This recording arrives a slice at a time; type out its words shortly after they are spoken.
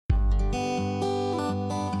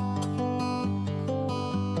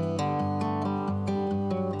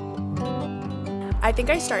I think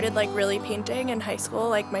I started like really painting in high school,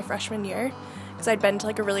 like my freshman year, because I'd been to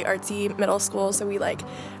like a really artsy middle school, so we like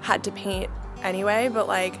had to paint anyway, but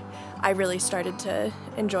like I really started to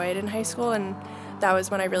enjoy it in high school, and that was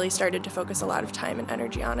when I really started to focus a lot of time and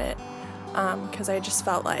energy on it, because I just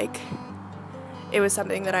felt like it was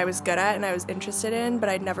something that I was good at and I was interested in, but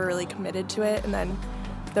I'd never really committed to it, and then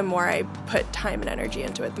the more I put time and energy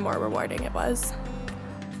into it, the more rewarding it was.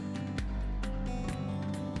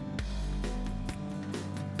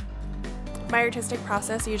 My artistic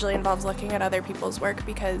process usually involves looking at other people's work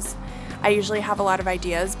because I usually have a lot of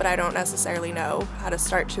ideas, but I don't necessarily know how to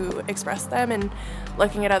start to express them, and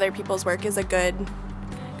looking at other people's work is a good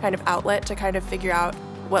kind of outlet to kind of figure out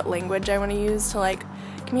what language I want to use to like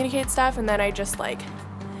communicate stuff, and then I just like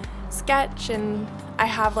sketch, and I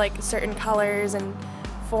have like certain colors and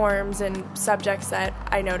forms and subjects that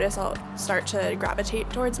I notice I'll start to gravitate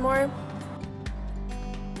towards more.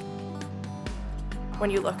 When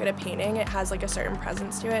you look at a painting, it has like a certain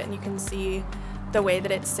presence to it, and you can see the way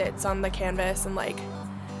that it sits on the canvas, and like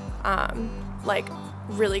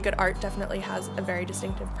really good art definitely has a very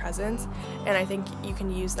distinctive presence, and I think you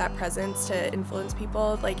can use that presence to influence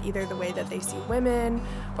people, like either the way that they see women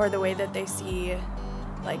or the way that they see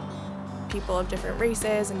like people of different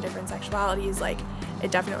races and different sexualities. Like it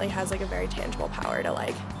definitely has like a very tangible power to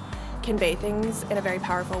like convey things in a very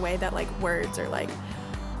powerful way that like words or like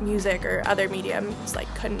music or other mediums like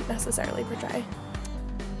couldn't necessarily portray.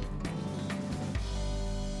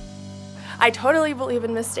 I totally believe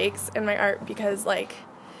in mistakes in my art because like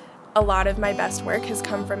a lot of my best work has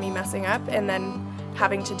come from me messing up and then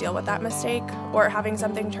having to deal with that mistake, or having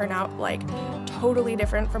something turn out like totally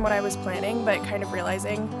different from what I was planning, but kind of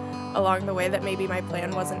realizing along the way that maybe my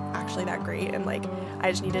plan wasn't actually that great, and like I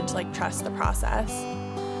just needed to like trust the process.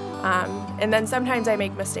 And then sometimes I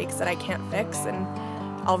make mistakes that I can't fix, and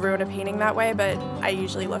I'll ruin a painting that way, but I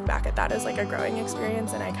usually look back at that as like a growing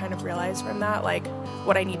experience, and I kind of realize from that like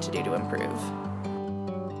what I need to do to improve.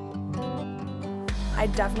 I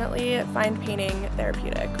definitely find painting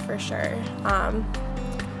therapeutic for sure.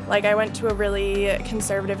 Like I went to a really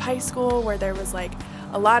conservative high school where there was like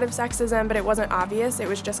a lot of sexism, but it wasn't obvious. It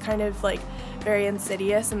was just kind of like very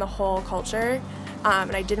insidious in the whole culture.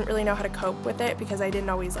 And I didn't really know how to cope with it because I didn't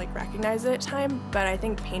always like recognize it at the time, but I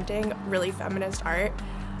think painting really feminist art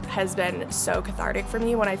has been so cathartic for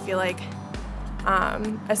me when I feel like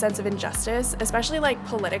a sense of injustice, especially like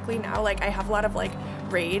politically now. Like I have a lot of like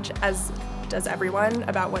rage, as does everyone,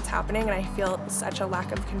 about what's happening, and I feel such a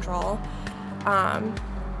lack of control.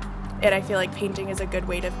 And I feel like painting is a good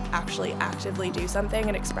way to actually actively do something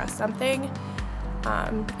and express something,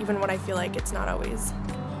 even when I feel like it's not always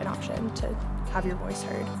an option to have your voice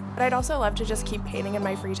heard. But I'd also love to just keep painting in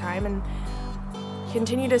my free time and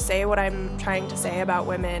continue to say what I'm trying to say about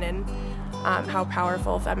women and how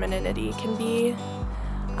powerful femininity can be.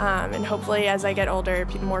 And hopefully as I get older,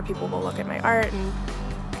 more people will look at my art, and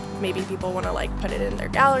maybe people want to like put it in their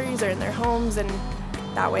galleries or in their homes, and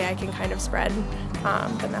that way I can kind of spread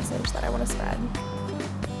the message that I want to spread.